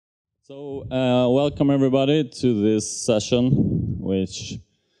Welcome everybody to this session, which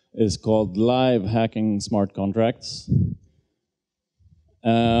is called Live Hacking Smart Contracts.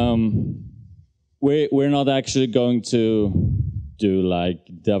 We're not actually going to do like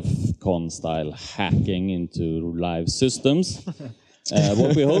Devcon style hacking into live systems.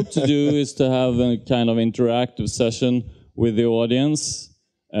 What we hope to do is to have a kind of interactive session with the audience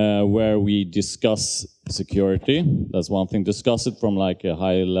where we discuss security. That's one thing, discuss it from like a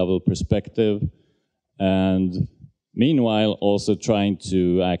high level perspective, and meanwhile also trying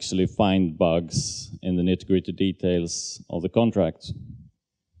to actually find bugs in the nitty-gritty details of the contract.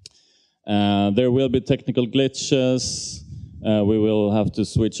 There will be technical glitches. We will have to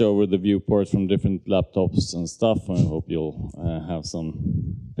switch over the viewports from different laptops and stuff, and I hope you'll have some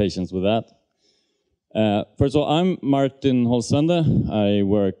patience with that. First of all, I'm Martin Holst. I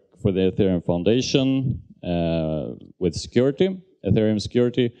work for the Ethereum Foundation with security, Ethereum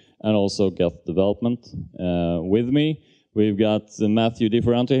security, and also Geth development. With me, we've got Matthew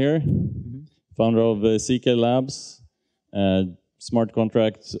Ferrante here, founder of CK Labs, smart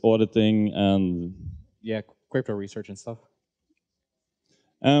contract auditing, and crypto research and stuff.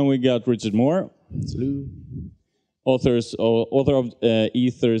 And we got Richard Moore, author of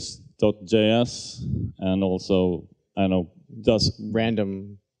ethers.js, and also does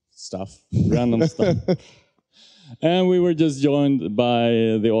Random stuff. And we were just joined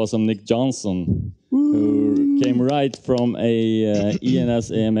by the awesome Nick Johnson, who came right from a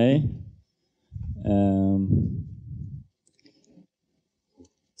ENS AMA.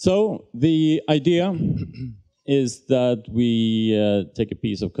 So the idea is that we take a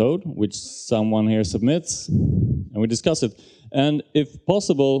piece of code, which someone here submits, and we discuss it. And if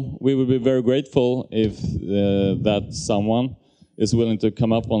possible, we would be very grateful if that someone is willing to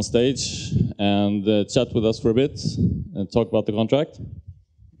come up on stage and chat with us for a bit and talk about the contract.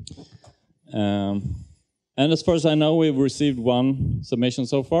 And as far as I know, we've received one submission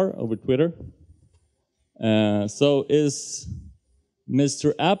so far over Twitter. So is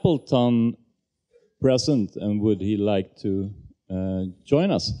Mr. Appleton present, and would he like to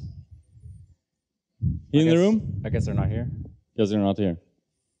join us? In the room? I guess they're not here. Because they're not here.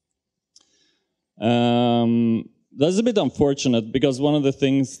 That's a bit unfortunate, because one of the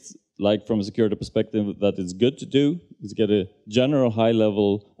things, like from a security perspective, that it's good to do is get a general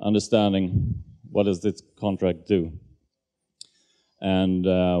high-level understanding. What does this contract do? And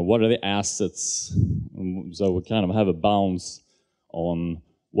what are the assets? So we kind of have a bounce on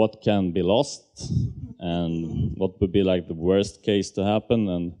what can be lost and what would be like the worst case to happen,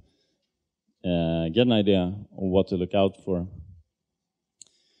 and get an idea on what to look out for.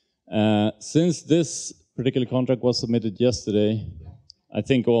 Since this particular contract was submitted yesterday, I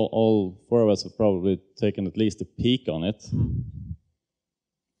think all four of us have probably taken at least a peek on it.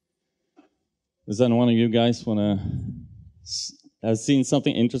 Does any one of you guys have seen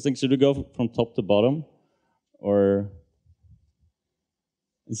something interesting? Should we go from top to bottom, or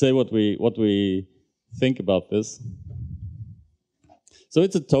say what we think about this? So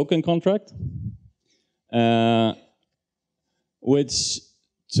it's a token contract, which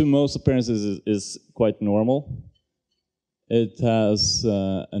to most appearances is quite normal. It has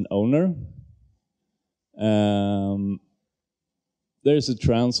an owner. There's a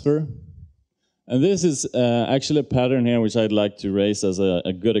transfer. And this is actually a pattern here which I'd like to raise as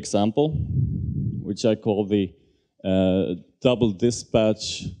a good example, which I call the double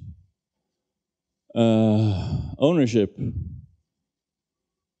dispatch ownership.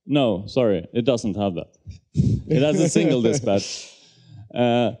 No, sorry, it doesn't have that. It has a single dispatch.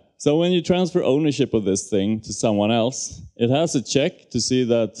 So when you transfer ownership of this thing to someone else, it has a check to see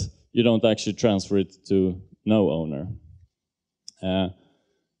that you don't actually transfer it to no owner. And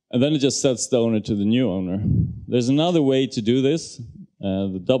then it just sets the owner to the new owner. There's another way to do this.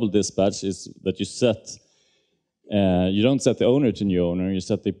 The double dispatch is that you don't set the owner to new owner, you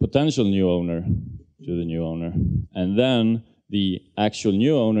set the potential new owner to the new owner. And then the actual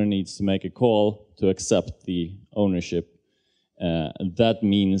new owner needs to make a call to accept the ownership. That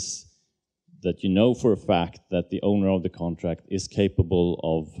means that you know for a fact that the owner of the contract is capable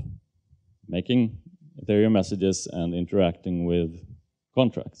of making Ethereum messages and interacting with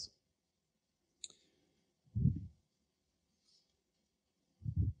contracts.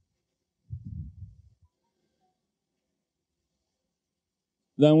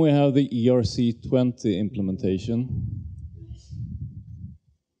 Then we have the ERC20 implementation.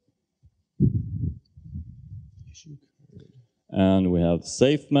 And we have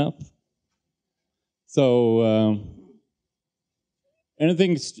safe map. So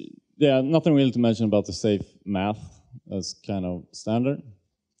nothing really to mention about the safe math. That's kind of standard.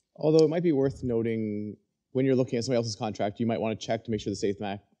 Although it might be worth noting when you're looking at somebody else's contract, you might want to check to make sure the safe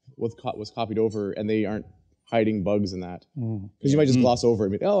map was copied over and they aren't hiding bugs in that. Because you might just gloss over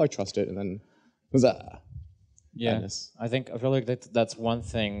it and be, oh, I trust it, and then madness. I feel like that's one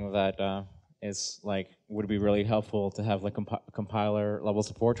thing that is like would be really helpful to have like compiler level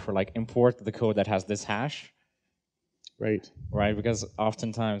support for like import the code that has this hash. Right, because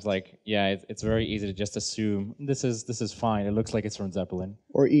oftentimes, like, it's very easy to just assume this is fine. It looks like it's from Zeppelin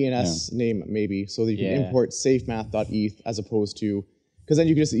or ENS name maybe, so that you can import safemath.eth as opposed to, because then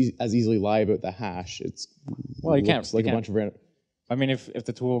you can just as easily lie about the hash. You can't like a bunch of random. I mean, if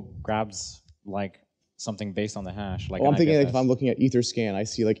the tool grabs like something based on the hash, like I'm thinking like if I'm looking at Etherscan, I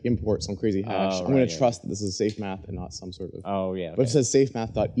see like import some crazy hash. I'm going to trust that this is safe math and not some sort of. But if it says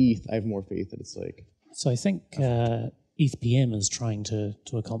safemath.eth, I have more faith that it's like. So I think. ETHPM is trying to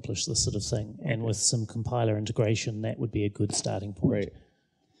accomplish this sort of thing, and with some compiler integration, that would be a good starting point. Right.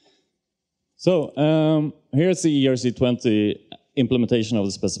 So here's the ERC20 implementation of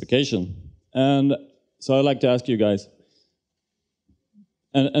the specification. And so I'd like to ask you guys,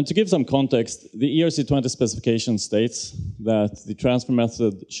 and to give some context, the ERC20 specification states that the transfer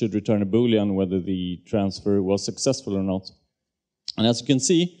method should return a Boolean whether the transfer was successful or not. And as you can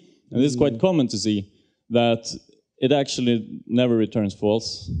see, and this is quite common to see, that it actually never returns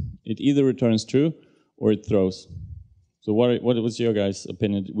false. It either returns true or it throws. So what was your guys'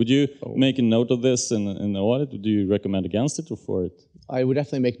 opinion? Would you make a note of this in the audit? Would you recommend against it or for it? I would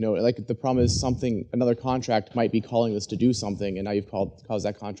definitely make note. Like the problem is another contract might be calling this to do something, and now you've caused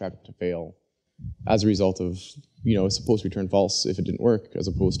that contract to fail as a result of, it's supposed to return false if it didn't work, as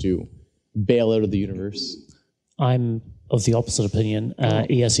opposed to bail out of the universe. I'm of the opposite opinion.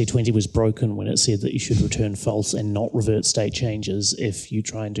 ERC20 was broken when it said that you should return false and not revert state changes if you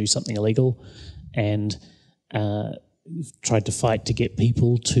try and do something illegal, and tried to fight to get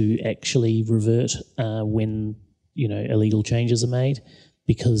people to actually revert when illegal changes are made,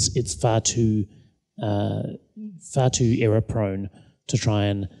 because it's far too error prone to try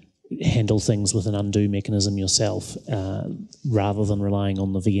and handle things with an undo mechanism yourself rather than relying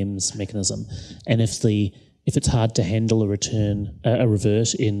on the VM's mechanism. And if it's hard to handle a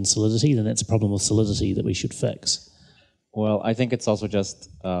revert in Solidity, then that's a problem with Solidity that we should fix. Well, I think it's also just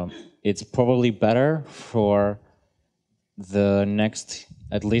it's probably better for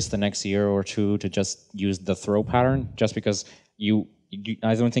at least the next year or two to just use the throw pattern, just because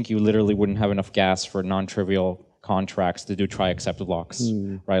I don't think you literally wouldn't have enough gas for non-trivial contracts to do try accept blocks,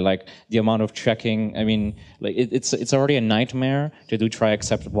 right? Like the amount of checking, I mean, like it's already a nightmare to do try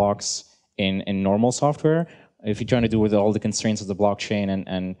accept blocks in normal software. If you're trying to do with all the constraints of the blockchain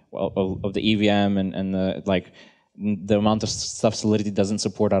and of the EVM and the amount of stuff Solidity doesn't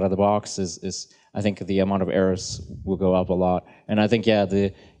support out of the box is I think the amount of errors will go up a lot. And I think,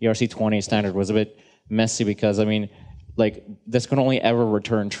 the ERC20 standard was a bit messy because, I mean, like, this can only ever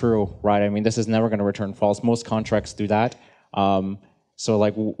return true, right? I mean, this is never going to return false. Most contracts do that. So,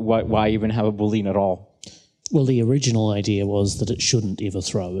 like, why even have a Boolean at all? Well, the original idea was that it shouldn't ever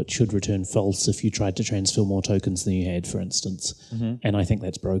throw. It should return false if you tried to transfer more tokens than you had, for instance. And I think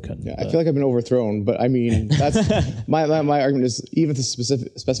that's broken. Yeah, I feel like I've been overthrown, but I mean, that's my argument is, even if the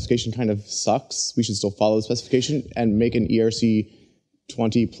specification kind of sucks, we should still follow the specification and make an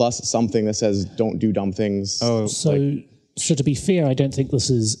ERC20 plus something that says don't do dumb things. So to be fair, I don't think this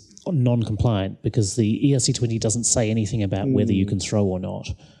is non-compliant, because the ERC20 doesn't say anything about whether you can throw or not.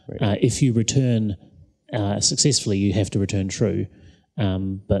 Right. If you return successfully, you have to return true,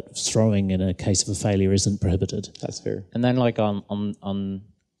 but throwing in a case of a failure isn't prohibited. That's fair. And then, like on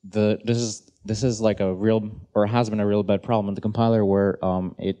this is like a real, or has been a real bad problem in the compiler where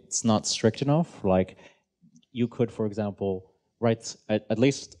it's not strict enough. Like you could, for example, write at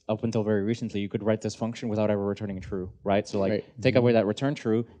least up until very recently, you could write this function without ever returning true, right? So like take away that return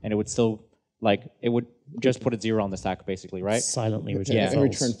true, and it would still it would just put a 0 on the stack, basically, right? Silently return false. And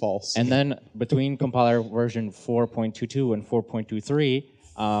return false. And then between compiler version 4.22 and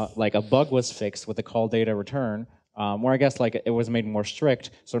 4.23, like a bug was fixed with the call data return, where I guess like it was made more strict.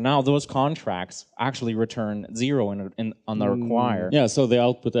 So now those contracts actually return 0 on the require. Yeah, so the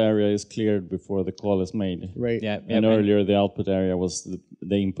output area is cleared before the call is made. Right. Yeah. And earlier the output area was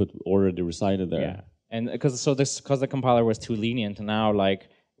the input already resided there. Yeah. And because the compiler was too lenient, now like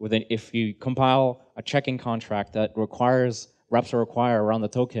if you compile a checking contract that wraps a require around the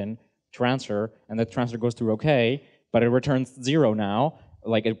token transfer, and the transfer goes through okay, but it returns 0 now,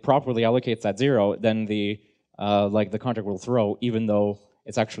 like it properly allocates that 0, then the contract will throw even though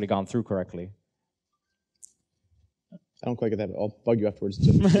it's actually gone through correctly. I don't quite get that, but I'll bug you afterwards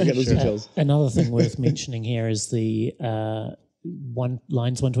to get those details. Another thing worth mentioning here is the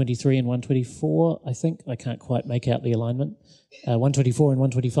lines 123 and 124, I think. I can't quite make out the alignment. 124 and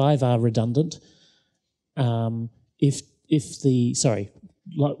 125 are redundant.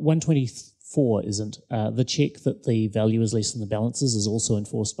 124 isn't. The check that the value is less than the balances is also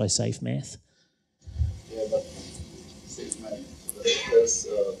enforced by safe math. Yeah, but safe math refers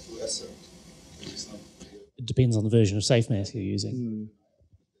to assert. It's not clear. It depends on the version of safe math you're using.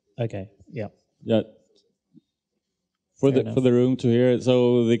 Okay, yeah. Yeah. For the room to hear,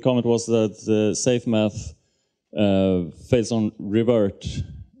 so the comment was that safe math fails on revert.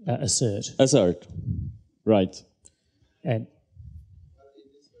 Assert. Assert. Right. And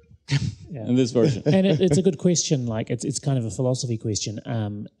yeah. In this version. And it's a good question. Like it's kind of a philosophy question.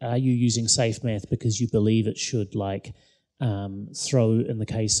 Are you using safe math because you believe it should throw in the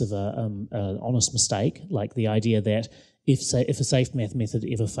case of an honest mistake, like the idea that if a safe math method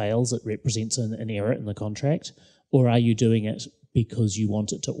ever fails, it represents an error in the contract, or are you doing it because you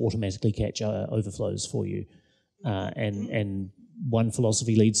want it to automatically catch overflows for you? And one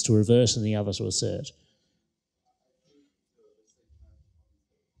philosophy leads to revert and the other to assert.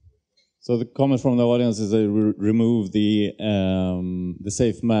 So the comment from the audience is they remove the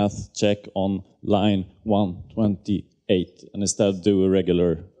safe math check on line 128 and instead do a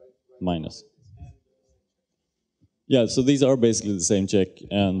regular minus. Yeah, so these are basically the same check.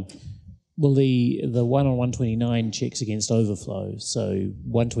 And well, the one on 129 checks against overflow, so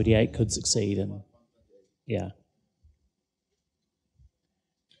 128 could succeed, and yeah.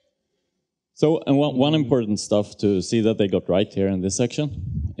 So, and one important stuff to see that they got right here in this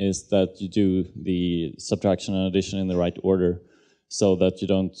section is that you do the subtraction and addition in the right order, so that you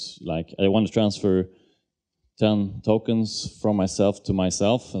don't, like, I want to transfer 10 tokens from myself to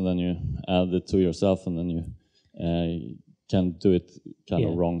myself, and then you add it to yourself, and then you can do it kind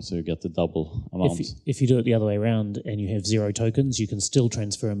of wrong, so you get the double amount. If you do it the other way around and you have 0 tokens, you can still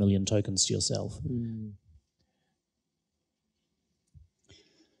transfer 1 million tokens to yourself.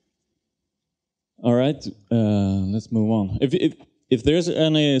 All right, let's move on. If there's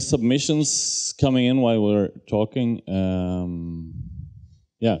any submissions coming in while we're talking,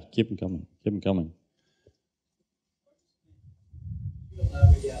 yeah, keep them coming. Keep them coming.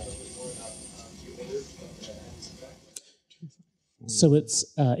 So it's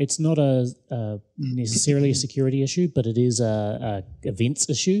not necessarily a security issue, but it is a events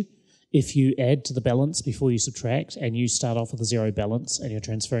issue. If you add to the balance before you subtract, and you start off with a 0 balance and you're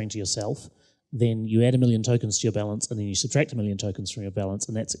transferring to yourself, then you add 1 million tokens to your balance, and then you subtract 1 million tokens from your balance,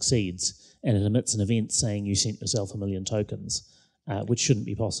 and that succeeds, and it emits an event saying you sent yourself 1 million tokens, which shouldn't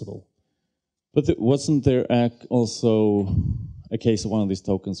be possible. But wasn't there also a case of one of these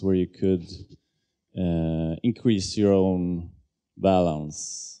tokens where you could increase your own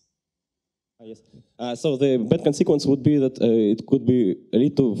balance? Yes. So the bad consequence would be that it could be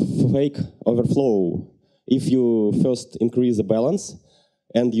lead to fake overflow. If you first increase the balance,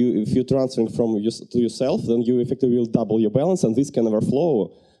 and if you're transferring from to yourself, then you effectively will double your balance, and this can overflow,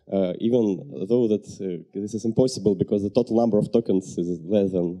 even though that this is impossible because the total number of tokens is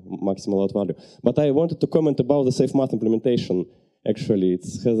less than maximal allowed value. But I wanted to comment about the safe math implementation. Actually, it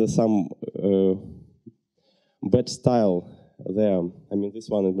has some bad style there. I mean, this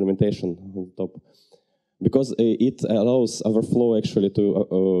one implementation on the top, because it allows overflow actually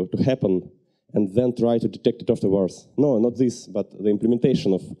to happen, and then try to detect it afterwards. No, not this, but the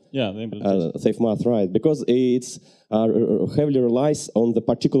implementation of safe math, right? Because it's heavily relies on the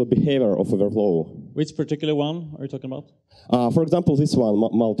particular behavior of overflow. Which particular one are you talking about? For example, this one,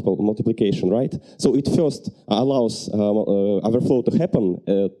 multiplication, right? So it first allows overflow to happen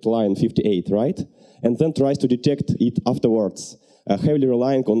at line 58, right? And then tries to detect it afterwards, heavily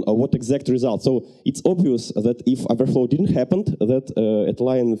relying on what exact result. So it's obvious that if overflow didn't happen, that at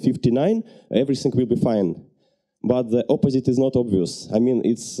line 59, everything will be fine. But the opposite is not obvious. I mean,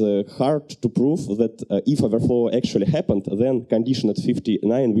 it's hard to prove that if overflow actually happened, then condition at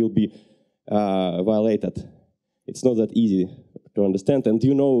 59 will be violated. It's not that easy to understand. And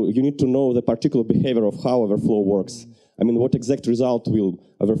you need to know the particular behavior of how overflow works. I mean, what exact result will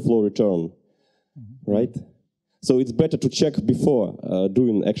overflow return, right? So it's better to check before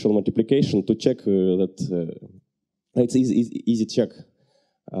doing actual multiplication, to check that it's easy check.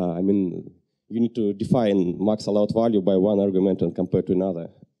 I mean, you need to define max allowed value by one argument and compare to another.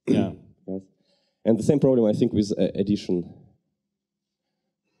 Yeah. Yes. And the same problem, I think, with addition.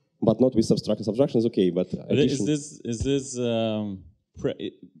 But not with subtraction. Subtraction is okay, but addition. Is this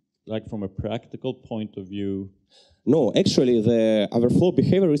like from a practical point of view? No, actually, the overflow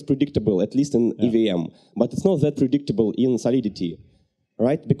behavior is predictable, at least in EVM. But it's not that predictable in Solidity,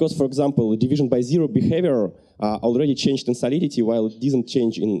 right? Because, for example, division by zero behavior already changed in Solidity while it didn't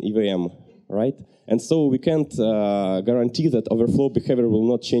change in EVM, right? And so we can't guarantee that overflow behavior will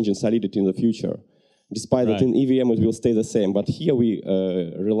not change in Solidity in the future, despite that in EVM it will stay the same. But here we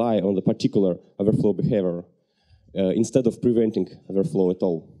rely on the particular overflow behavior instead of preventing overflow at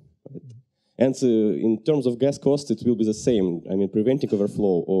all. Right? And in terms of gas cost, it will be the same. I mean, preventing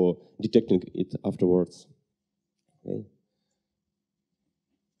overflow or detecting it afterwards. Okay.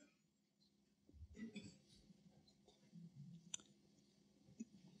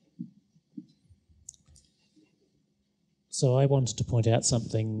 So I wanted to point out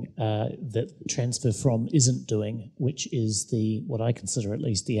something that transfer from isn't doing, which is what I consider at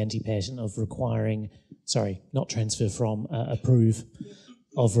least the anti-pattern of requiring, not transfer from, approve,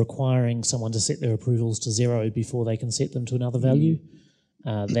 of requiring someone to set their approvals to 0 before they can set them to another value.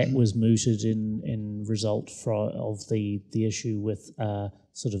 That was mooted in result of the issue with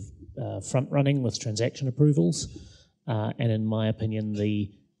front running with transaction approvals. And in my opinion,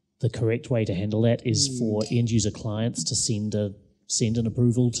 the correct way to handle that is for end user clients to send an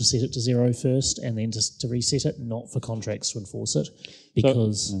approval to set it to 0 first and then to reset it, not for contracts to enforce it.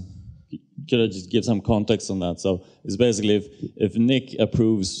 Because could I just give some context on that? So it's basically if Nick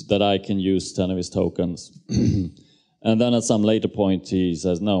approves that I can use 10 of his tokens, and then at some later point he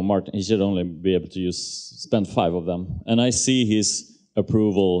says, no, Martin, he should only be able to spend 5 of them. And I see his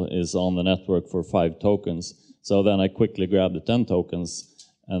approval is on the network for 5 tokens. So then I quickly grab the 10 tokens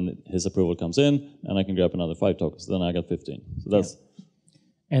and his approval comes in and I can grab another 5 tokens. Then I got 15. So that's...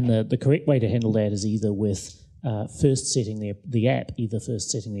 And the correct way to handle that is either with first setting the app, either first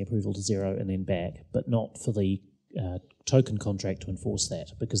setting the approval to 0 and then back, but not for the token contract to enforce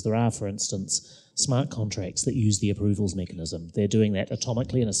that, because there are, for instance, smart contracts that use the approvals mechanism. They're doing that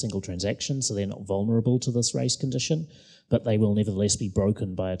atomically in a single transaction, so they're not vulnerable to this race condition, but they will nevertheless be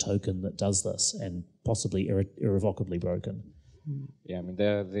broken by a token that does this, and possibly irrevocably broken. Yeah, I mean,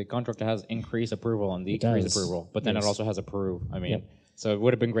 the contract has increase approval and decrease approval, but then it also has approve. I mean, so it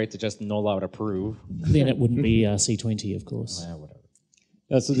would have been great to just null out approve. Then it wouldn't be C20, of course. Yeah, whatever.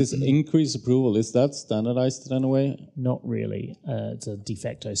 So this increase approval, is that standardized in any way? Not really. It's a de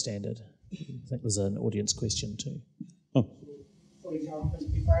facto standard. I think there's an audience question too. Oh. For example,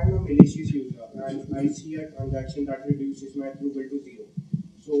 if I'm a malicious user and I see a transaction that reduces my approval to 0,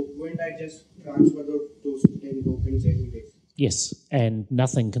 so wouldn't I just transfer those 10 tokens anyways? Yes, and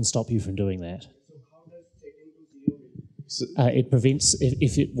nothing can stop you from doing that. So how does setting to 0? It prevents,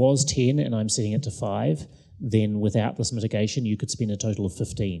 if it was 10 and I'm setting it to 5, then without this mitigation, you could spend a total of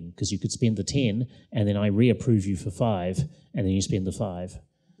 15, because you could spend the 10 and then I reapprove you for 5 and then you spend the 5.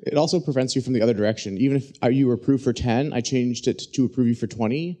 It also prevents you from the other direction. Even if you were approved for 10, I changed it to approve you for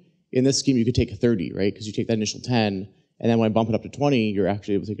 20. In this scheme, you could take 30, right? Because you take that initial 10, and then when I bump it up to 20, you're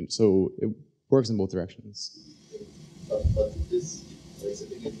actually able to take it. So it works in both directions. But this, like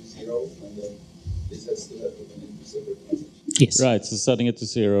setting it to 0, and then this has to have an into separate transaction. Yes. Right, so setting it to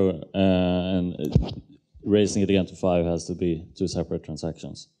 0 and raising it again to 5 has to be 2 separate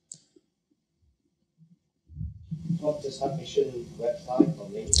transactions. Not the submission website or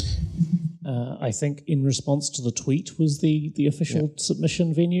link? I think in response to the tweet was the official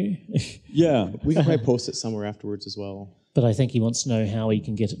submission venue. Yeah. We can probably post it somewhere afterwards as well. But I think he wants to know how he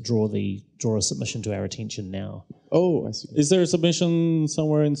can draw a submission to our attention now. Oh, I see. Is there a submission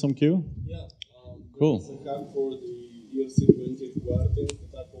somewhere in some queue? Yeah. Cool. There's a hack for the ERC20 guarding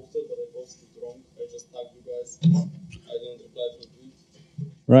that I posted, but I posted it wrong. I just tagged you guys. I didn't reply to the tweet.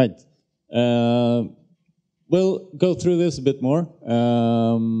 Right. We'll go through this a bit more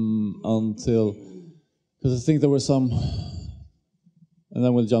until, because I think there were some, and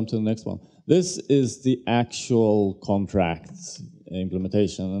then we'll jump to the next one. This is the actual contract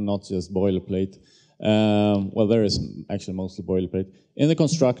implementation and not just boilerplate. Well, there is actually mostly boilerplate. In the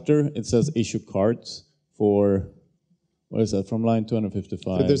constructor, it says issue cards for, what is that, from line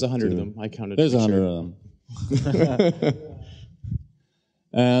 255? There's 100 of them. I counted. There's 100 of them.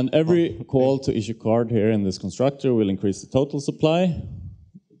 And every call to issue card here in this constructor will increase the total supply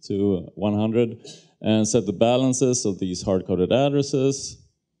to 100 and set the balances of these hard-coded addresses.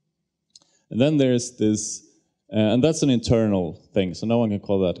 And then there's this, and that's an internal thing, so no one can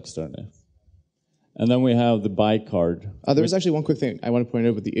call that externally. And then we have the buy card. There was actually one quick thing I want to point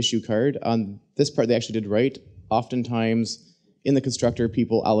out with the issue card. On this part, they actually did right. Oftentimes, in the constructor,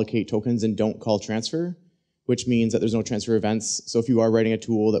 people allocate tokens and don't call transfer, which means that there's no transfer events. So if you are writing a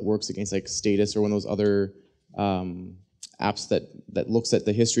tool that works against like Status or one of those other apps that looks at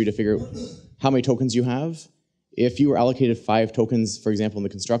the history to figure out how many tokens you have, if you were allocated 5 tokens, for example, in the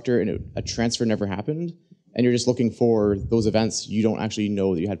constructor, and a transfer never happened, and you're just looking for those events, you don't actually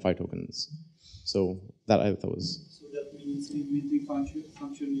know that you had 5 tokens. So that I thought was... So that means in nitty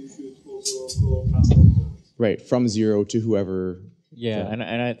function you should also call transfer code. Right, from 0 to whoever. Yeah, and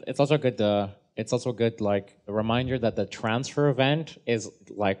it's also good. It's also good, like a reminder that the transfer event is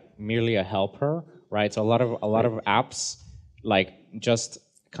like merely a helper, right? So a lot of apps like just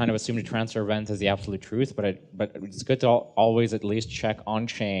kind of assume the transfer event is the absolute truth, but it's good to always at least check on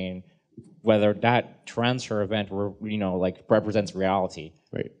chain whether that transfer event like represents reality.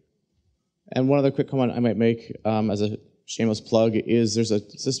 Right. And one other quick comment I might make as a shameless plug is there's a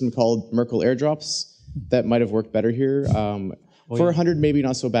system called Merkle airdrops that might have worked better here. For 100, maybe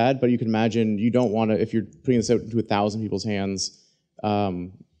not so bad, but you can imagine you don't want to, if you're putting this out into 1,000 people's hands,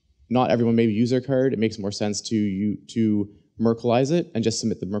 not everyone maybe use their card. It makes more sense to Merkleize it and just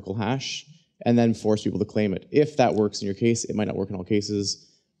submit the Merkle hash and then force people to claim it. If that works in your case, it might not work in all cases,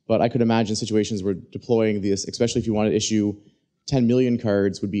 but I could imagine situations where deploying this, especially if you want to issue 10 million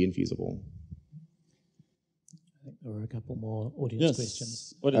cards, would be infeasible. There were a couple more audience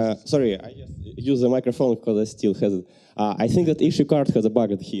questions. Sorry, I just use the microphone because I still have it. I think that issue card has a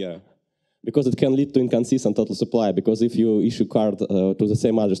bug here because it can lead to inconsistent total supply. Because if you issue card to the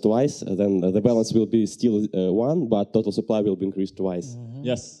same address twice, then the balance will be still 1, but total supply will be increased twice. Mm-hmm.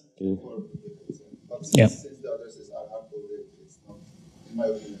 Yes. Okay. Yeah. Since the addresses are hard-coded, it's not, in my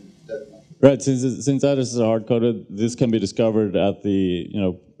opinion, that much. Right. Since addresses are hard-coded, this can be discovered at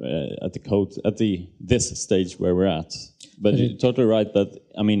the at the code at this stage where we're at. But you're totally right that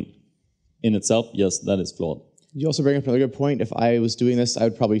in itself, yes, that is flawed. You also bring up another good point. If I was doing this, I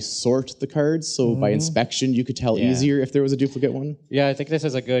would probably sort the cards, so by inspection, you could tell easier if there was a duplicate one. Yeah, I think this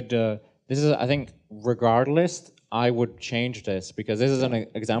is a good. I think regardless, I would change this because this is an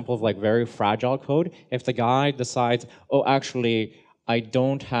example of like very fragile code. If the guy decides, oh, actually, I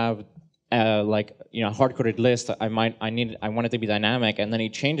don't have hard-coded list. I want it to be dynamic, and then he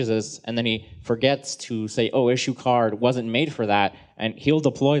changes this, and then he forgets to say, oh, issue card wasn't made for that, and he'll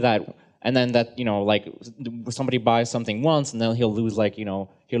deploy that, and then that somebody buys something once, and then he'll lose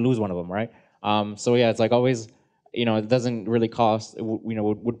he'll lose one of them, right? So yeah, it's like always, it doesn't really cost. It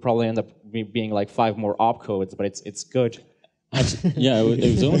would probably end up being like 5 more opcodes, but it's good. Yeah, it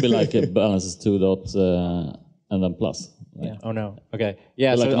would only be like a balances 2 dot and then plus. Yeah. Oh no. Okay.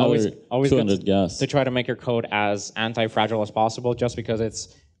 Yeah. Like so always 200 gas to try to make your code as anti-fragile as possible, just because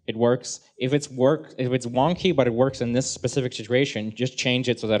it works. If it's wonky but it works in this specific situation, just change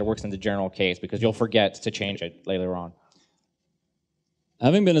it so that it works in the general case, because you'll forget to change it later on.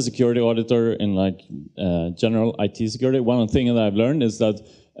 Having been a security auditor in general IT security, one thing that I've learned is that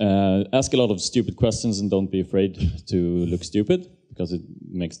ask a lot of stupid questions and don't be afraid to look stupid, because it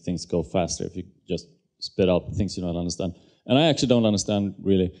makes things go faster if you just spit out things you don't understand. And I actually don't understand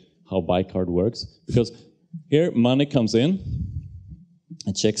really how Bicard works, because here money comes in,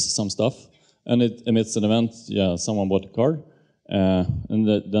 it checks some stuff, and it emits an event, someone bought a card, and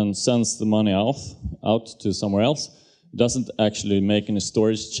then sends the money out to somewhere else. Doesn't actually make any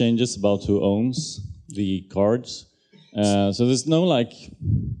storage changes about who owns the cards. So there's no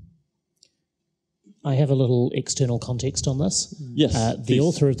I have a little external context on this. Yes. The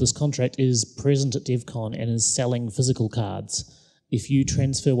author of this contract is present at Devcon and is selling physical cards. If you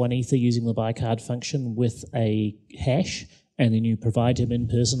transfer 1 Ether using the buy card function with a hash, and then you provide him in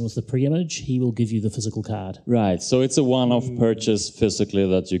person with the pre-image, he will give you the physical card. Right. So it's a one-off purchase physically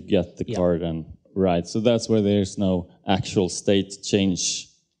that you get the card and right. So that's where there's no actual state change,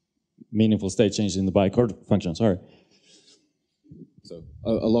 meaningful state change in the buy card function. Sorry. So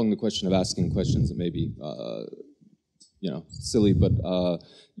along the question of asking questions that may be, silly, but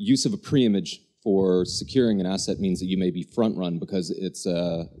use of a pre-image for securing an asset means that you may be front-run because it's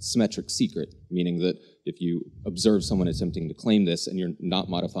a symmetric secret, meaning that if you observe someone attempting to claim this and you're not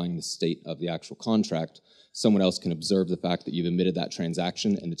modifying the state of the actual contract, someone else can observe the fact that you've emitted that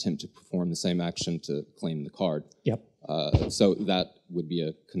transaction and attempt to perform the same action to claim the card. Yep. So that would be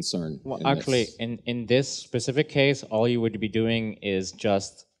a concern. Well, actually, in this specific case, all you would be doing is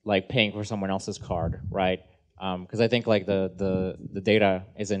just like paying for someone else's card, right? Because I think like the data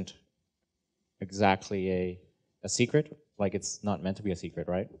isn't exactly a secret. Like it's not meant to be a secret,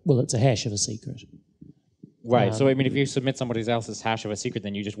 right? Well, it's a hash of a secret. Right. So I mean, if you submit somebody else's hash of a secret,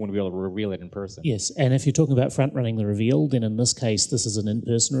 then you just wouldn't be able to reveal it in person. Yes, and if you're talking about front-running the reveal, then in this case, this is an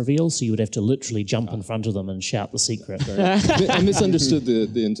in-person reveal, so you would have to literally jump in front of them and shout the secret. I misunderstood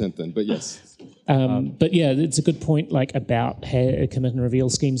the intent then, but yes. But yeah, it's a good point, like about commit and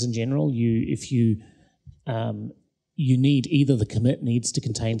reveal schemes in general. You need either the commit needs to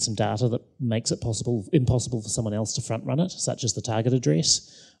contain some data that makes it impossible for someone else to front-run it, such as the target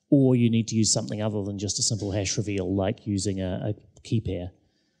address, or you need to use something other than just a simple hash reveal, like using a key pair.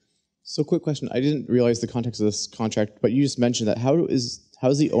 So quick question. I didn't realize the context of this contract, but you just mentioned that how does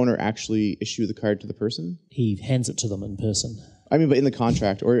the owner actually issue the card to the person? He hands it to them in person. I mean, but in the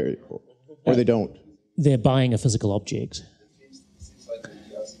contract, or they don't? They're buying a physical object. Seems like the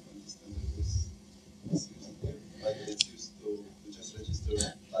ERC system is like it's used to just register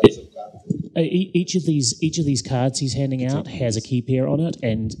types of cards. Each of these cards he's handing out has a key pair on it,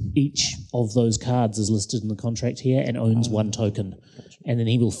 and each of those cards is listed in the contract here and owns one token. And then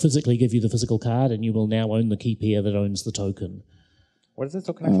he will physically give you the physical card, and you will now own the key pair that owns the token. What is this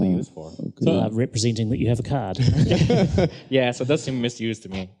token actually used for? Representing that you have a card. Yeah, so it does seem misused to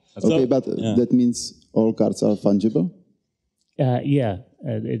me. Okay, but that means all cards are fungible? Yeah,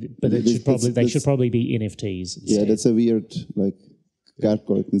 but they should probably be NFTs. Instead. Yeah, that's a weird card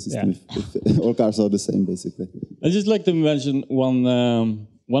collecting system. If all cards are the same, basically. I'd just like to mention one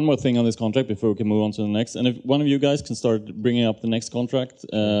more thing on this contract before we can move on to the next. And if one of you guys can start bringing up the next contract,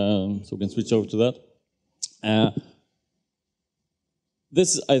 so we can switch over to that.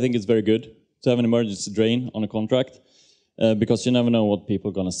 This, I think, is very good to have an emergency drain on a contract because you never know what people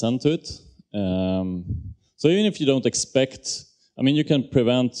are going to send to it. So even if you don't expect, I mean, you can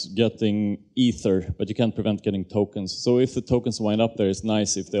prevent getting ether, but you can't prevent getting tokens. So if the tokens wind up there, it's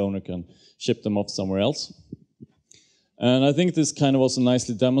nice if the owner can ship them off somewhere else. And I think this kind of also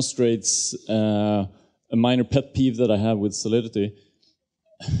nicely demonstrates a minor pet peeve that I have with Solidity.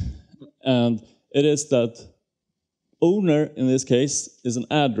 And it is that owner, in this case, is an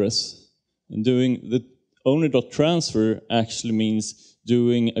address. And doing the owner.transfer actually means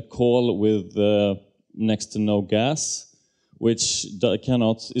doing a call with next to no gas, which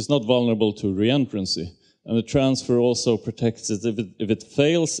is not vulnerable to reentrancy. And the transfer also protects it. If it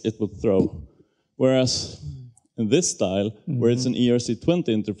fails, it will throw. Whereas in this style, where it's an ERC20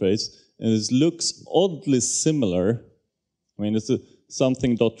 interface, and it looks oddly similar, I mean, it's a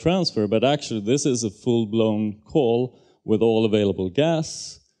something.transfer, but actually this is a full-blown call with all available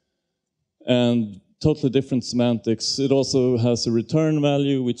gas and totally different semantics. It also has a return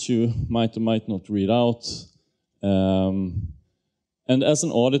value, which you might or might not read out. And as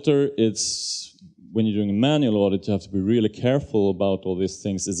an auditor, when you're doing a manual audit, you have to be really careful about all these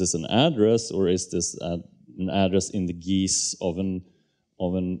things. Is this an address, or is this an address in the guise of an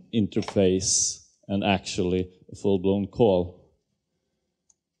interface and actually a full-blown call?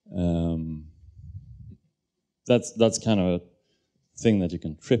 That's kind of a thing that you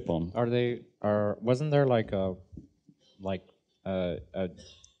can trip on. Wasn't there like a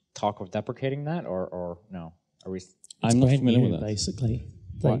talk of deprecating that, or no? Are we? I'm not familiar with that. Basically,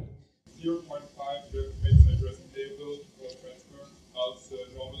 what? 0.5 makes address payable for transfer, as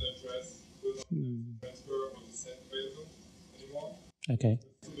normal address will not transfer or send payable anymore. Okay.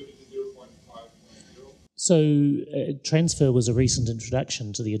 Solidity 0.5.0. So transfer was a recent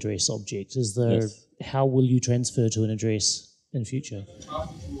introduction to the address object. Is there? Yes. How will you transfer to an address in future?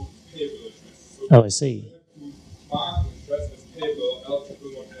 After to payable address. So oh, I see. To mark an address as payable, else it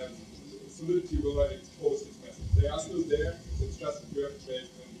will not have Solidity will not expose this message. They are still there. It's just that you have to create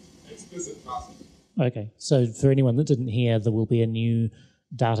an explicit password. Okay. So for anyone that didn't hear, there will be a new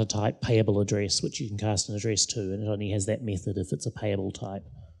data type payable address, which you can cast an address to, and it only has that method if it's a payable type.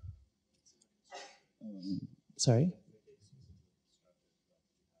 Sorry?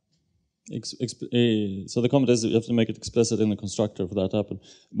 So the comment is you have to make it explicit in the constructor for that to happen.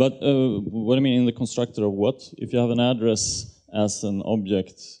 But what do you mean in the constructor of what? If you have an address as an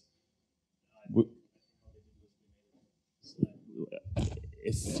object,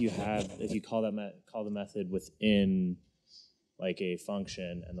 if you call the method within like a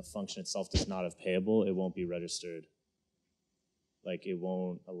function and the function itself does not have payable, it won't be registered. Like it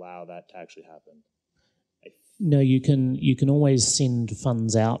won't allow that to actually happen. No, you can always send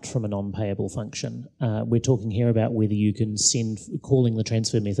funds out from a non-payable function. We're talking here about whether you can send calling the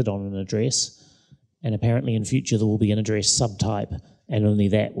transfer method on an address, and apparently in future there will be an address subtype, and only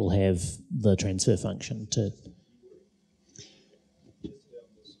that will have the transfer function to.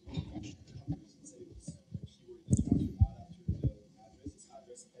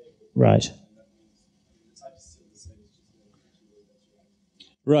 Right.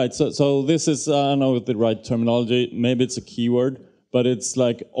 Right, so this is, I don't know the right terminology, maybe it's a keyword, but it's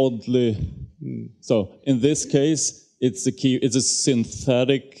like oddly, so in this case, it's a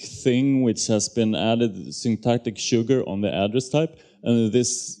synthetic thing which has been added, syntactic sugar on the address type, and in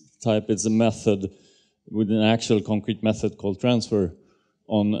this type it's a method with an actual concrete method called transfer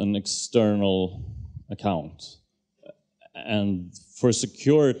on an external account. And for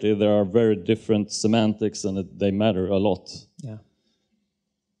security, there are very different semantics and they matter a lot. Yeah.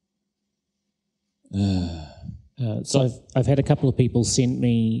 So I've had a couple of people send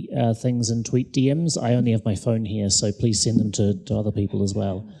me things in tweet DMs. I only have my phone here, so please send them to other people as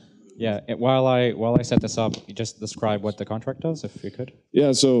well. Yeah, while I set this up, you just describe what the contract does, if you could.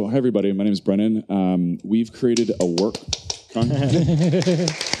 Yeah, so hi everybody, my name is Brennan. We've created a work contract.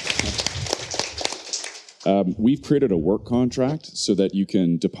 We've created a work contract so that you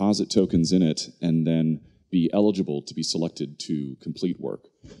can deposit tokens in it and then be eligible to be selected to complete work.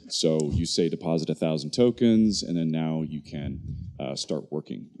 So you say deposit 1,000 tokens, and then now you can start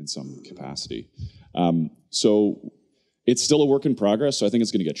working in some capacity. So it's still a work in progress, so I think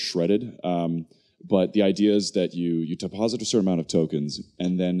it's going to get shredded. But the idea is that you deposit a certain amount of tokens,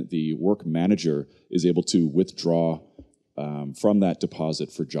 and then the work manager is able to withdraw from that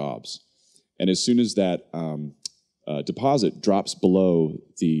deposit for jobs. And as soon as that deposit drops below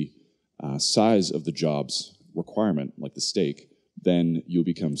the size of the job's requirement, like the stake, then you'll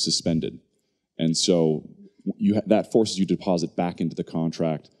become suspended. And so that forces you to deposit back into the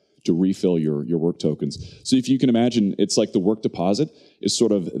contract to refill your work tokens. So if you can imagine, it's like the work deposit is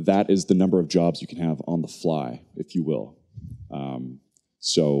sort of, that is the number of jobs you can have on the fly, if you will.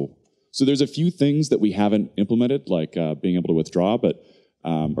 So there's a few things that we haven't implemented, like being able to withdraw, but,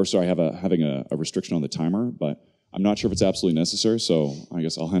 having a restriction on the timer, but I'm not sure if it's absolutely necessary, so I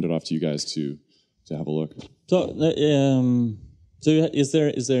guess I'll hand it off to you guys to have a look. So, is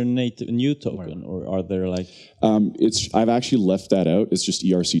there a new token, or are there like? I've actually left that out. It's just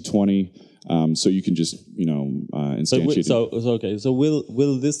ERC20, so you can just instantiate. So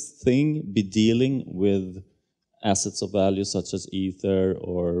will this thing be dealing with assets of value such as Ether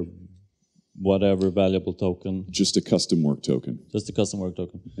or whatever valuable token? Just a custom work token. Just a custom work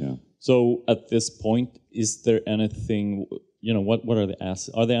token. Yeah. So at this point, is there anything? What are the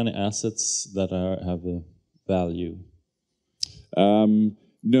assets? Are there any assets that have a value?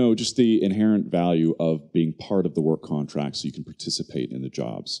 No, just the inherent value of being part of the work contract, so you can participate in the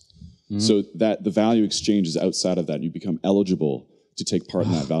jobs. Mm-hmm. So that the value exchange is outside of that. You become eligible to take part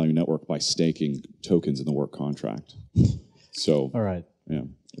in that value network by staking tokens in the work contract. So, all right. Yeah.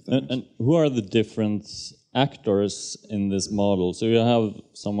 And who are the different actors in this model? So you have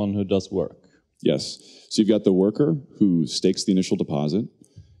someone who does work. Yes. So you've got the worker who stakes the initial deposit.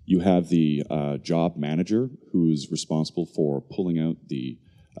 You have the job manager who's responsible for pulling out the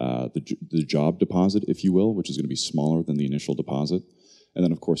job deposit, if you will, which is going to be smaller than the initial deposit. And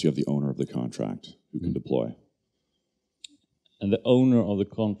then, of course, you have the owner of the contract who can deploy. And the owner of the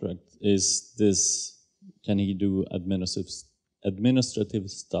contract is this, can he do administrative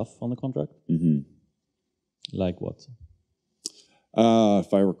stuff on the contract? Mm-hmm. Like what?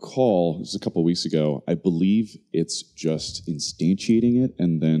 If I recall, this was a couple of weeks ago, I believe it's just instantiating it,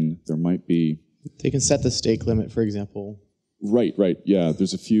 and then there might be... They can set the stake limit, for example. Right. Yeah,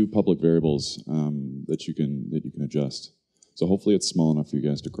 there's a few public variables that you can adjust. So hopefully it's small enough for you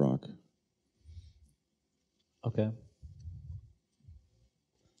guys to grok. Okay.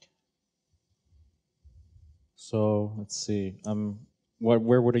 So let's see.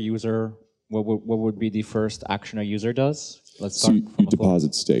 Where would a user? What would be the first action a user does? Let's start. So you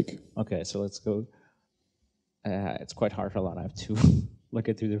deposit stake. Okay, so let's go. It's quite hard for a lot. I have to look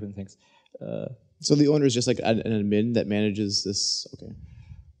at two different things. So the owner is just like an admin that manages this. Okay.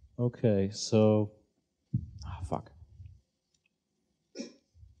 Okay, so fuck.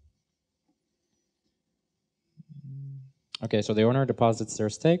 Okay, so the owner deposits their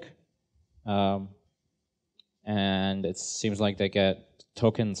stake, and it seems like they get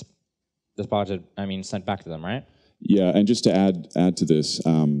tokens deposited. Sent back to them, right? Yeah, and just to add to this,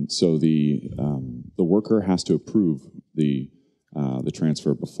 so the worker has to approve the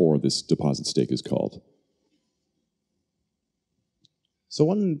transfer before this deposit stake is called. So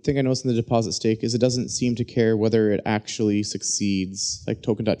one thing I noticed in the deposit stake is it doesn't seem to care whether it actually succeeds, like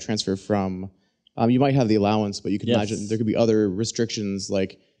token.transfer from. You might have the allowance, but you can imagine there could be other restrictions,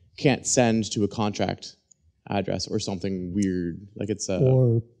 like can't send to a contract address or something weird, like it's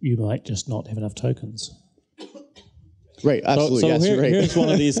or you might just not have enough tokens. Right, absolutely. So yes, right. here's one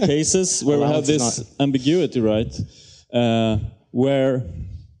of these cases where we have this ambiguity, right? Where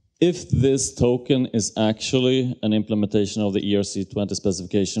if this token is actually an implementation of the ERC20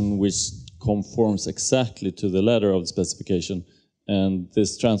 specification, which conforms exactly to the letter of the specification, and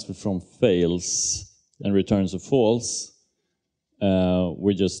this transfer from fails and returns a false,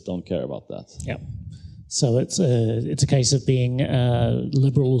 we just don't care about that. Yeah. So it's a case of being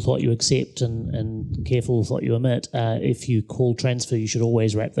liberal with what you accept and careful with what you omit. If you call transfer, you should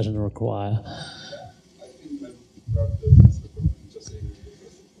always wrap that in a require. I think that grab the transfer from just saying the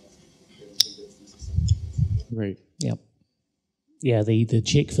first class. I don't think that's necessary. Right. Yep. Yeah, the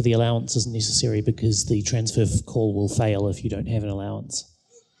check for the allowance isn't necessary because the transfer call will fail if you don't have an allowance.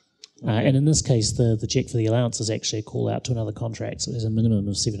 And in this case, the check for the allowance is actually a call out to another contract, so there's a minimum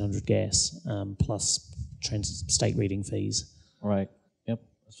of 700 gas plus state reading fees. Right. Yep.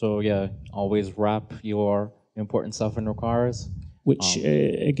 So yeah, always wrap your important stuff in requires. Which,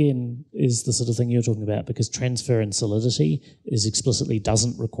 again, is the sort of thing you're talking about, because transfer and solidity is explicitly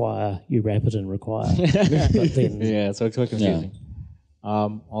doesn't require you wrap it in require. But then, yeah, so it's quite confusing. Yeah.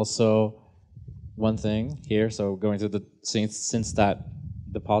 Also, one thing here, so going to the, since that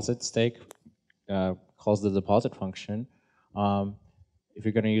deposit stake calls the deposit function, if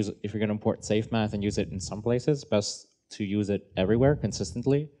you're going to import safe math and use it in some places, best to use it everywhere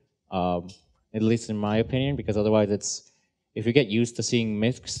consistently, at least in my opinion, because otherwise if you get used to seeing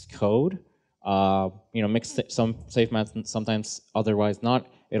mixed code, some safe math, sometimes otherwise not,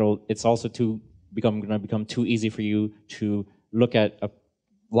 it's also going to become too easy for you to look at a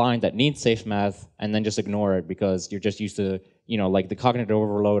line that needs safe math and then just ignore it because you're just used to, like the cognitive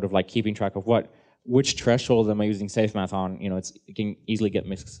overload of like keeping track of which threshold am I using safe math on, it can easily get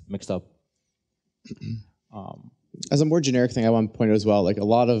mixed up. As a more generic thing, I want to point out as well, like a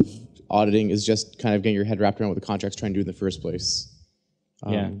lot of auditing is just kind of getting your head wrapped around what the contract's trying to do in the first place.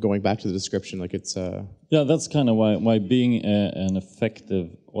 Going back to the description, like it's... Yeah, that's kind of why being an effective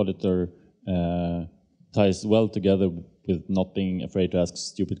auditor ties well together with not being afraid to ask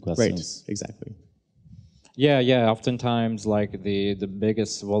stupid questions. Right, exactly. Yeah, oftentimes like the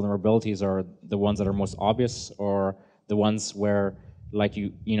biggest vulnerabilities are the ones that are most obvious, or the ones where like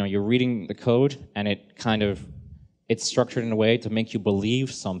you're reading the code and it's structured in a way to make you believe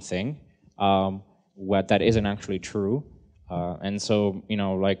something that isn't actually true. And so,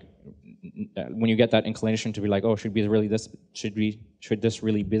 like when you get that inclination to be like, oh, should this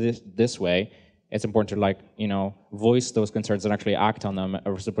really be this way? It's important to voice those concerns and actually act on them,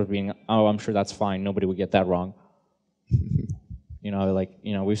 as opposed to being, oh, I'm sure that's fine. Nobody would get that wrong.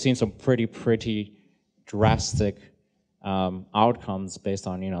 We've seen some pretty drastic outcomes based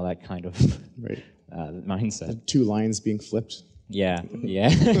on that kind of right. Mindset. 2 lines being flipped. Yeah.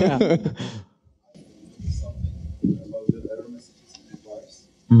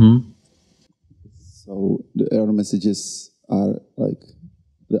 So the error messages are like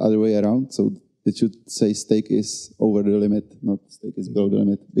the other way around. So it should say stake is over the limit, not stake is below the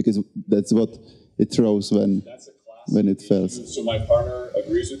limit, because that's what it throws when it fails. So my partner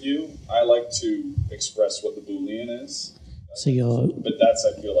agrees with you. I like to express what the Boolean is. But that's,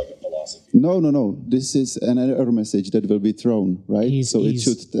 I feel like, a philosophy. No. This is an error message that will be thrown, right? So it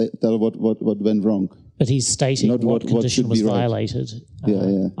should tell what went wrong. But he's stating what condition was violated.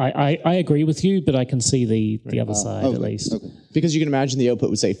 Yeah. I agree with you, but I can see the other side at least. Okay. Because you can imagine the output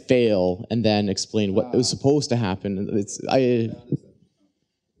would say fail and then explain what was supposed to happen.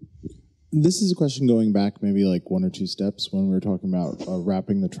 This is a question going back maybe like 1 or 2 steps when we were talking about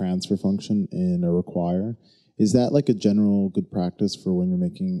wrapping the transfer function in a require. Is that like a general good practice for when you're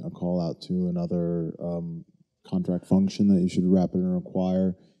making a call out to another contract function that you should wrap it in a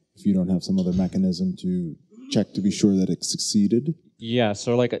require if you don't have some other mechanism to check to be sure that it succeeded? Yeah,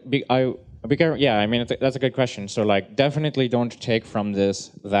 so like that's a good question. So like definitely don't take from this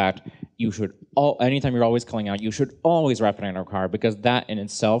that you should anytime you're always calling out, you should always wrap it in a require, because that in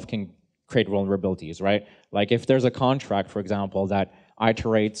itself can create vulnerabilities, right? Like if there's a contract, for example, that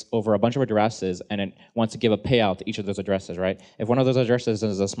iterates over a bunch of addresses and it wants to give a payout to each of those addresses, right? If one of those addresses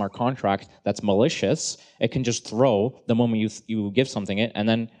is a smart contract that's malicious, it can just throw the moment you give something it, and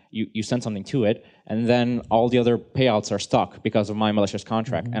then you send something to it, and then all the other payouts are stuck because of my malicious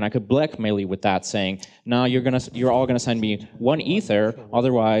contract. And I could blackmail you with that, saying, no, you're all gonna send me 1 ether,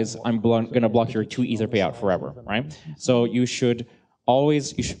 otherwise I'm gonna block your 2 ether payout forever, right? So you should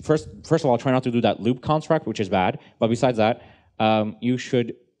first of all try not to do that loop contract, which is bad, but besides that, you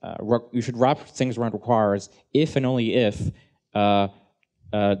should wrap things around requires if and only if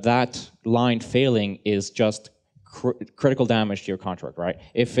that line failing is just critical damage to your contract, right?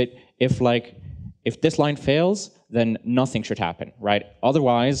 If this line fails, then nothing should happen, right?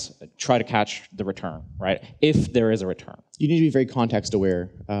 Otherwise, try to catch the return, right? If there is a return. You need to be very context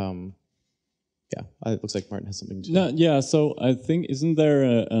aware. It looks like Martin has something to say. Yeah, so I think, isn't there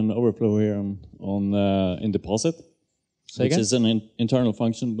an overflow here in deposit? Which is an internal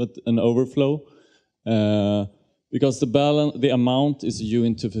function, but an overflow, because the amount is U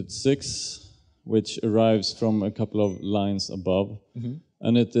into 56, which arrives from a couple of lines above,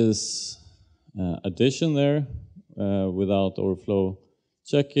 and it is addition there without overflow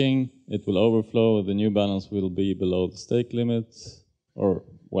checking. It will overflow. The new balance will be below the stake limit, or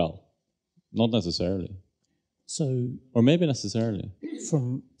well, not necessarily. So, or maybe necessarily.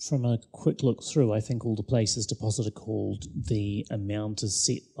 From a quick look through, I think all the places deposit are called. The amount is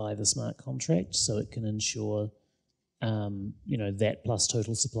set by the smart contract, so it can ensure, that plus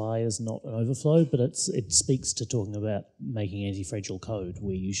total supply is not an overflow. But it speaks to talking about making anti-fragile code,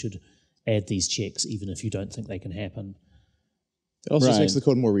 where you should add these checks even if you don't think they can happen. It also just makes the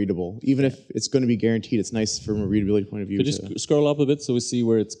code more readable. Even if it's going to be guaranteed, it's nice from a readability point of view. Could you scroll up a bit so we see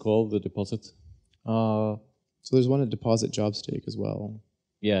where it's called, the deposit? So there's one at deposit job stake as well.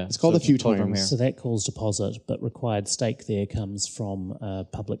 Yeah. It's called a few times. So that calls deposit, but required stake there comes from a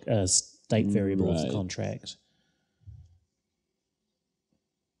public state variable of the contract.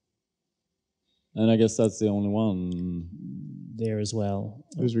 And I guess that's the only one there as well.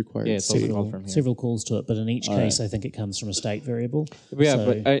 It was required. Yeah, it's also called from here. Several calls to it, but in each case, I think it comes from a state variable. Yeah, so,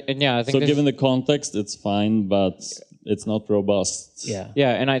 but I think so. Given the context, it's fine, but it's not robust. Yeah,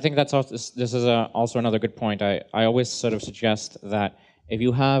 yeah, and I think that's also, this is also another good point. I always sort of suggest that if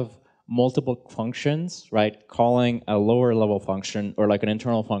you have multiple functions, right, calling a lower level function or like an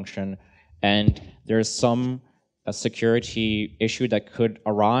internal function, and there's some a security issue that could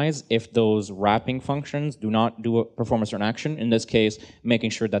arise if those wrapping functions do not perform a certain action, in this case,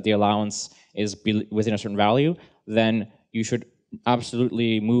 making sure that the allowance is within a certain value, then you should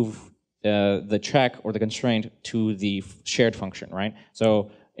absolutely move the check or the constraint to the shared function, right?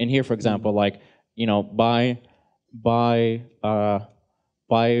 So in here, for example, like, by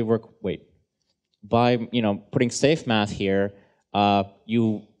putting safe math here,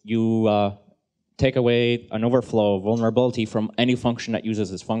 you take away an overflow vulnerability from any function that uses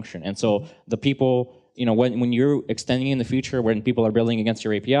this function. And so the people, when you're extending in the future, when people are building against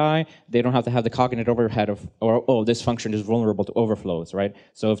your API, they don't have to have the cognitive overhead of, this function is vulnerable to overflows, right?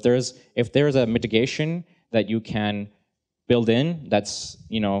 So if there's a mitigation that you can build in, that's,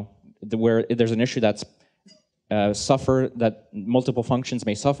 where there's an issue that's that multiple functions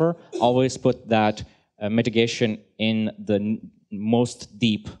may suffer, always put that mitigation in the most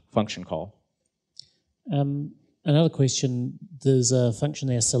deep function call. Another question, there's a function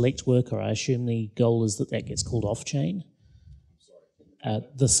there, select worker. I assume the goal is that gets called off-chain.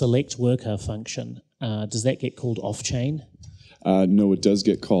 The select worker function, does that get called off-chain? No, it does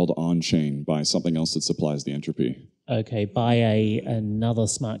get called on-chain by something else that supplies the entropy. Okay, by another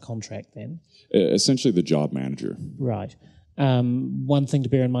smart contract then? Essentially the job manager. Right. One thing to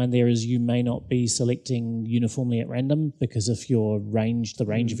bear in mind there is you may not be selecting uniformly at random, because if the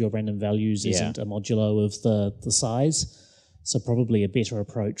range of your random values isn't a modulo of the size. So probably a better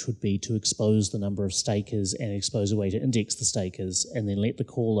approach would be to expose the number of stakers and expose a way to index the stakers, and then let the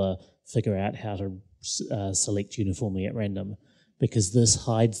caller figure out how to select uniformly at random, because this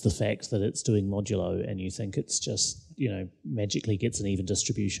hides the fact that it's doing modulo and you think it's just, magically gets an even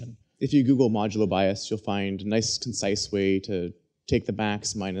distribution. If you Google modulo bias, you'll find a nice, concise way to take the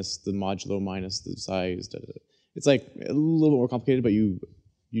max minus the modulo minus the size. It's like a little bit more complicated, but you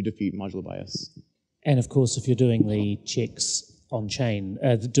defeat modulo bias. And of course, if you're doing the checks on chain,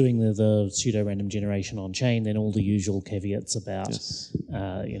 doing the pseudo random generation on chain, then all the usual caveats about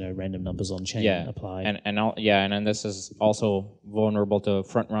random numbers on chain apply. And then this is also vulnerable to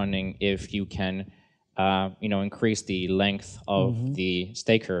front running if you can increase the length of the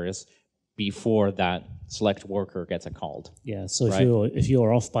stakers before that select worker gets called. Yeah, so if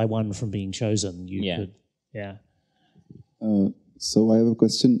you're off by one from being chosen, you could, So I have a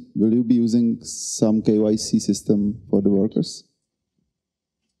question. Will you be using some KYC system for the workers?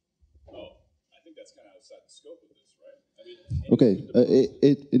 I think that's kind of outside the scope of this, right? Okay,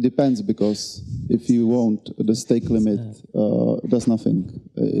 it depends, because if you won't, the stake limit does nothing.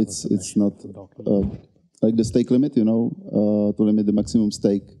 It's not like the stake limit, to limit the maximum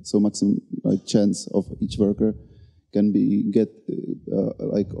stake, so maximum chance of each worker can be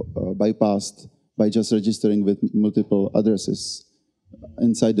bypassed by just registering with multiple addresses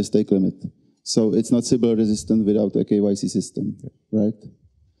inside the stake limit. So it's not Sybil resistant without a KYC system, right?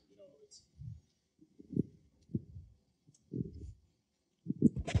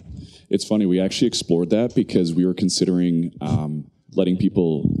 It's funny, we actually explored that because we were considering letting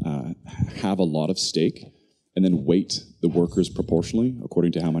people have a lot of stake and then weight the workers proportionally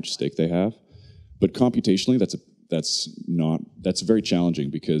according to how much stake they have. But computationally, that's very challenging,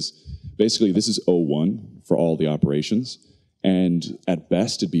 because basically this is O1 for all the operations, and at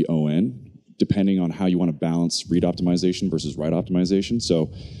best it'd be ON, depending on how you want to balance read optimization versus write optimization. So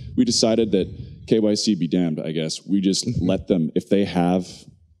we decided that KYC be damned, I guess. We just let them, if they have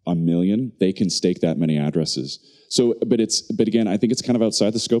 1 million, they can stake that many addresses. So, but again, I think it's kind of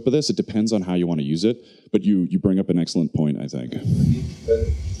outside the scope of this. It depends on how you want to use it. But you bring up an excellent point, I think.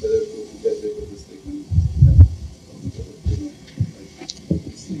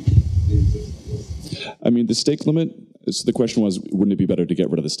 mean, the stake limit, so the question was, wouldn't it be better to get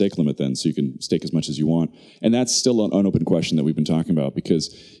rid of the stake limit then, so you can stake as much as you want? And that's still an unopened question that we've been talking about,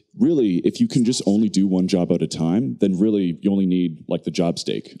 because really, if you can just only do one job at a time, then really you only need like the job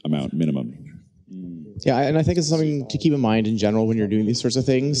stake amount minimum. Yeah, and I think it's something to keep in mind in general when you're doing these sorts of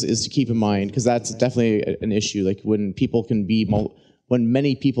things, is to keep in mind, because that's definitely an issue, like when people can be, when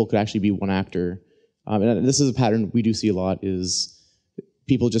many people could actually be one actor. And this is a pattern we do see a lot, is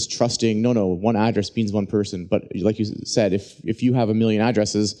people just trusting, no, one address means one person. But like you said, if you have 1 million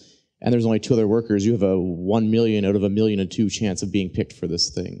addresses and there's only 2 other workers, you have a 1 million out of 1,000,002 chance of being picked for this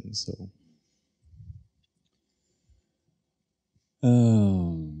thing. So.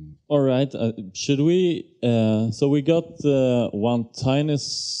 All right. Should we? So we got one tiny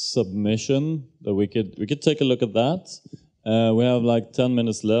submission that we could take a look at that. We have like 10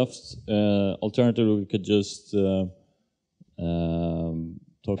 minutes left. Alternatively, we could just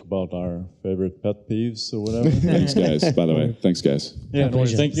talk about our favorite pet peeves or whatever. Thanks, guys. By the way, thanks, guys. Yeah,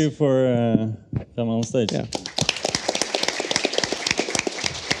 thank you for coming on stage. Yeah.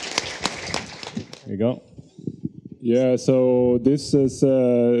 Here you go. Yeah, so this is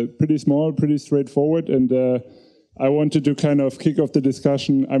pretty small, pretty straightforward, and I wanted to kind of kick off the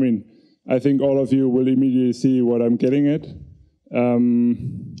discussion. I mean, I think all of you will immediately see what I'm getting at.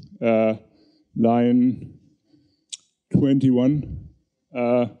 Line 21.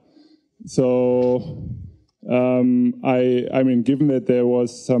 I mean, given that there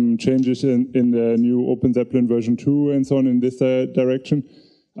was some changes in the new Open Zeppelin version 2 and so on in this direction,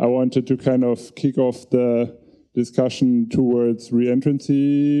 I wanted to kind of kick off the discussion towards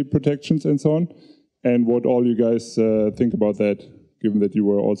re-entrancy protections and so on, and what all you guys think about that, given that you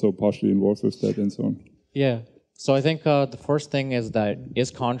were also partially involved with that and so on. Yeah. So I think the first thing is that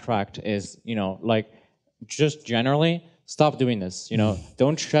contract is, like, just generally stop doing this.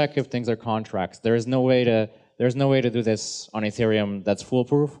 Don't check if things are contracts. There's no way to do this on Ethereum that's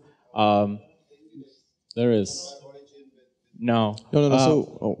foolproof. There is. No.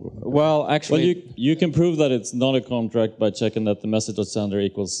 Well, actually, you can prove that it's not a contract by checking that the message sender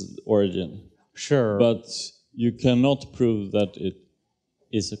equals origin. Sure. But you cannot prove that it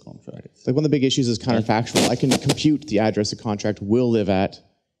is a contract. Like one of the big issues is counterfactual. I can compute the address a contract will live at,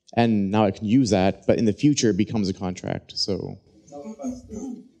 and now I can use that, but in the future it becomes a contract. So,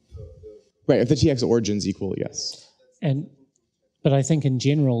 right, if the TX origin is equal, yes. But I think in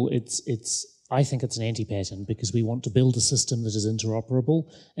general, I think it's an anti-pattern, because we want to build a system that is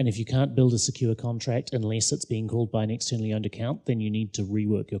interoperable, and if you can't build a secure contract unless it's being called by an externally owned account, then you need to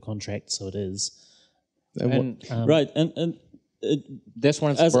rework your contract so it is. Right, and this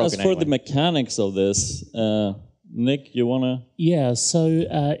one's as broken for the mechanics of this, Nick, you want to? Yeah, so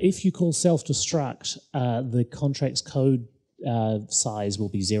if you call self-destruct, the contract's code size will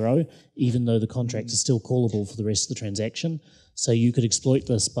be 0, even though the contract is still callable for the rest of the transaction. So you could exploit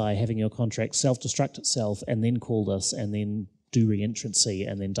this by having your contract self-destruct itself and then call this and then do re-entrancy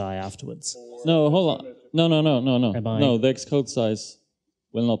and then die afterwards. No, hold on. No. No, the Xcode size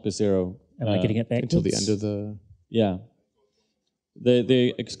will not be 0. Am I getting it back? Until the end of the... Yeah.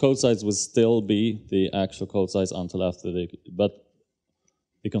 The Xcode size will still be the actual code size until after but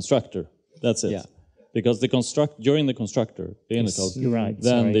the constructor, that's it. Yeah. Because during the constructor, the inner code, you're right.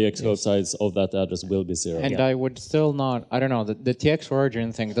 Then the Xcode size of that address will be 0. And I would still not, I don't know, the TX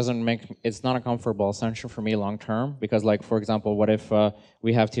origin thing it's not a comfortable assumption for me long term, because, like, for example, what if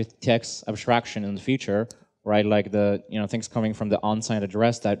we have TX abstraction in the future, right? Like things coming from the on-site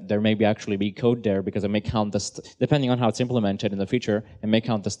address, that there may actually be code there, because it may count depending on how it's implemented in the future, it may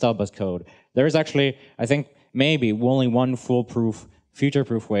count the stub as code. There is actually, I think, maybe only one foolproof,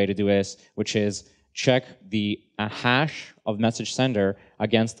 future-proof way to do this, which is check a hash of message sender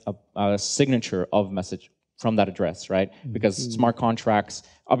against a signature of message from that address, right? Because smart contracts,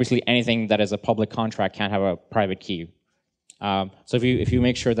 obviously anything that is a public contract can't have a private key. So if you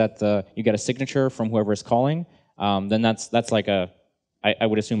make sure that you get a signature from whoever is calling, then that's like I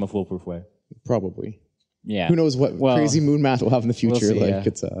would assume a foolproof way. Probably. Yeah. Who knows what crazy moon math we'll have in the future? We'll see, like yeah.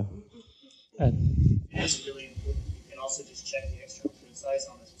 it's That's really important. You can also just check the extra code size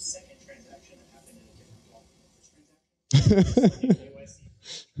on the second transaction that happened in a different block than the first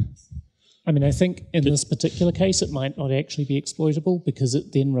transaction. I mean, I think in this particular case, it might not actually be exploitable, because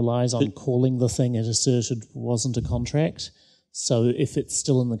it then relies on calling the thing it asserted wasn't a contract. So if it's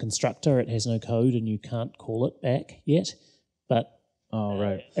still in the constructor, it has no code and you can't call it back yet. But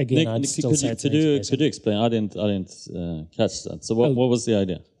again, Nick, I'd still say it's an anti-pattern. could you explain? I didn't catch that. So what was the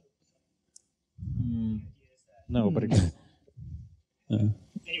idea? No, but Anyway,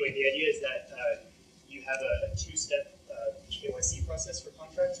 the idea is that you have a two-step KYC process for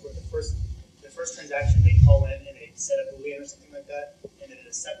contracts, where the the first transaction they call in and they set a Boolean or something like that, and then in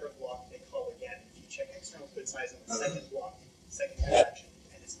a separate block they call again. If you check external code size on the second block, second transaction,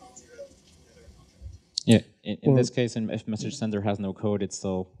 and it's non-zero, another contract. Yeah, in this case, if message sender has no code, it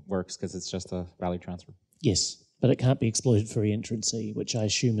still works because it's just a value transfer. Yes, but it can't be exploited for reentrancy, which I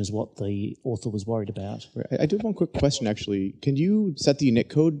assume is what the author was worried about. I do have one quick question, actually. Can you set the init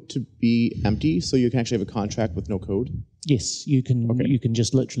code to be empty so you can actually have a contract with no code? Yes, you can. You can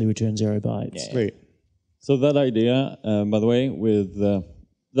just literally return 0 bytes. Yeah. Great. So that idea, by the way, with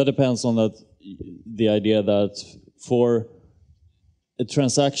that depends on that the idea that for a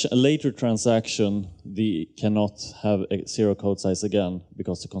transaction, a later transaction, the cannot have a 0 code size again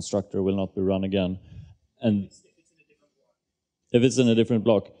because the constructor will not be run again, and if it's in a different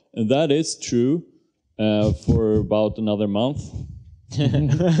block, and that is true for about another month.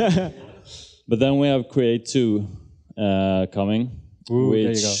 But then we have create 2 coming. Ooh,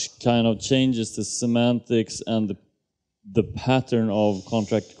 which kind of changes the semantics and the pattern of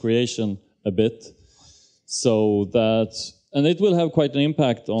contract creation a bit, so that, and it will have quite an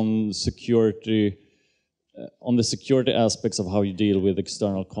impact on security, on the security aspects of how you deal with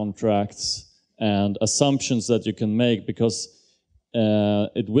external contracts and assumptions that you can make, because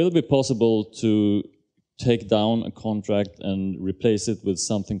it will be possible to take down a contract and replace it with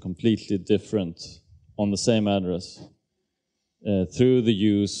something completely different on the same address. Through the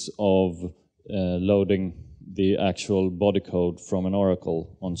use of loading the actual body code from an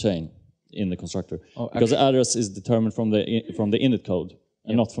oracle on chain in the constructor, because the address is determined from the init code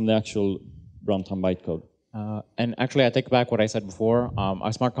and not from the actual runtime bytecode. And actually, I take back what I said before.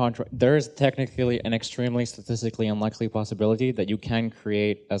 A smart contract. There is technically an extremely statistically unlikely possibility that you can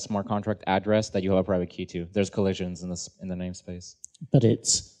create a smart contract address that you have a private key to. There's collisions in the namespace. But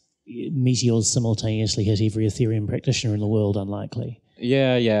it's meteors simultaneously hit every Ethereum practitioner in the world, unlikely.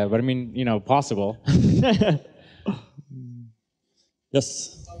 Yeah, but I mean, possible.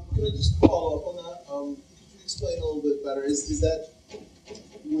 Yes? Could I just follow up on that? Could you explain a little bit better? Is that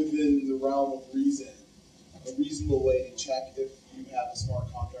within the realm of reason, a reasonable way to check if you have a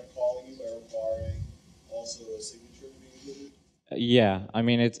smart contract calling you by requiring also a signature to be included? Yeah, I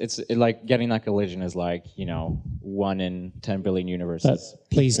mean, it's like getting that collision is like, 1 in 10 billion universes. But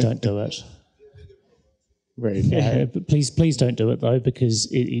please don't do it. Right. Yeah, but please don't do it though, because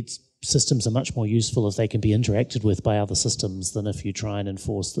systems are much more useful if they can be interacted with by other systems than if you try and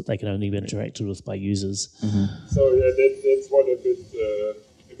enforce that they can only be interacted with by users. So yeah, that's what a bit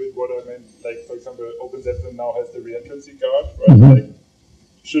what I meant. Like, for example, OpenZeppelin now has the reentrancy guard, right? Like,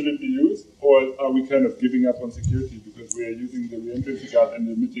 should it be used, or are we kind of giving up on security because we are using the reentrancy guard and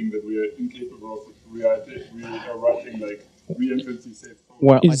admitting that we are incapable of writing like reentrancy safe code?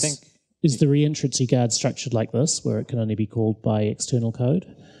 Well, I think is the reentrancy guard structured like this, where it can only be called by external code?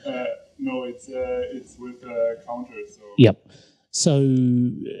 No, it's with counters. So. Yep. So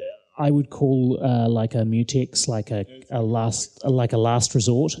I would call like a mutex, like a last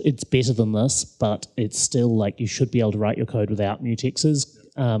resort. It's better than this, but it's still like you should be able to write your code without mutexes.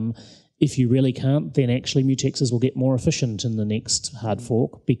 If you really can't, then actually mutexes will get more efficient in the next hard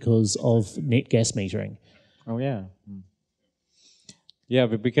fork because of net gas metering. Oh yeah. Yeah,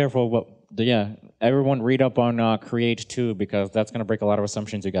 but be careful. Everyone read up on create 2 because that's going to break a lot of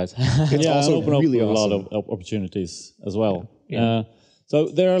assumptions, you guys. It's also open really up awesome. a lot of opportunities as well. Yeah. So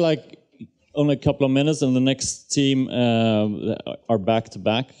there are like only a couple of minutes, and the next team are back to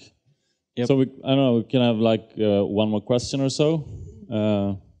back. Yep. So I don't know. We can have like one more question or so.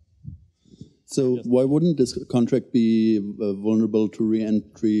 So why wouldn't this contract be vulnerable to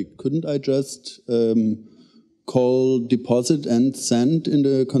re-entry? Couldn't I just call deposit and send in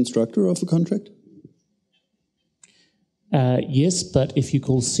the constructor of a contract? Yes, but if you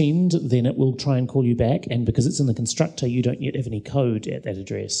call send, then it will try and call you back, and because it's in the constructor, you don't yet have any code at that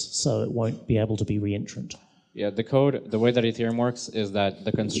address, so it won't be able to be reentrant. Yeah, the way that Ethereum works is that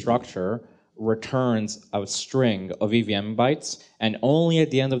the constructor returns a string of EVM bytes, and only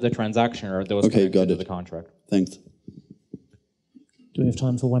at the end of the transaction are those connected to the contract. Thanks. Do we have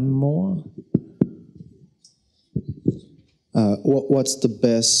time for one more? What's the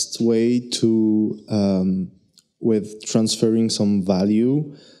best way to, with transferring some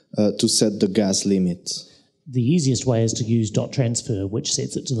value, to set the gas limit? The easiest way is to use .transfer, which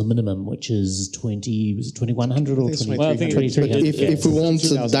sets it to the minimum, which is 2100 or 2300. If we want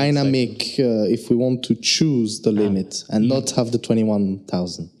a dynamic, if we want to choose the limit and not have the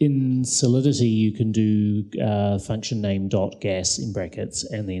 21,000. In Solidity, you can do function name .gas in brackets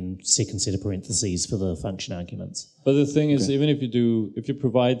and then second set of parentheses for the function arguments. But the thing is, even if you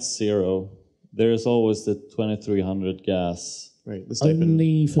provide 0, there is always the 2300 gas Right, the stipend.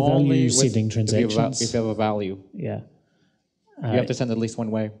 Only for Only value with- sending if you have a- transactions. if you have a value. Yeah. You have to send at least one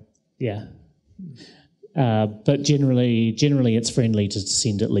way. Yeah. But generally it's friendly to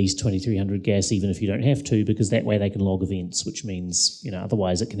send at least 2300 gas, even if you don't have to, because that way they can log events, which means,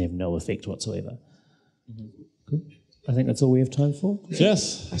 otherwise it can have no effect whatsoever. Cool. I think that's all we have time for.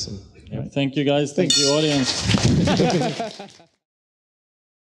 Yes. Awesome. Thank you, guys. Thank you, audience.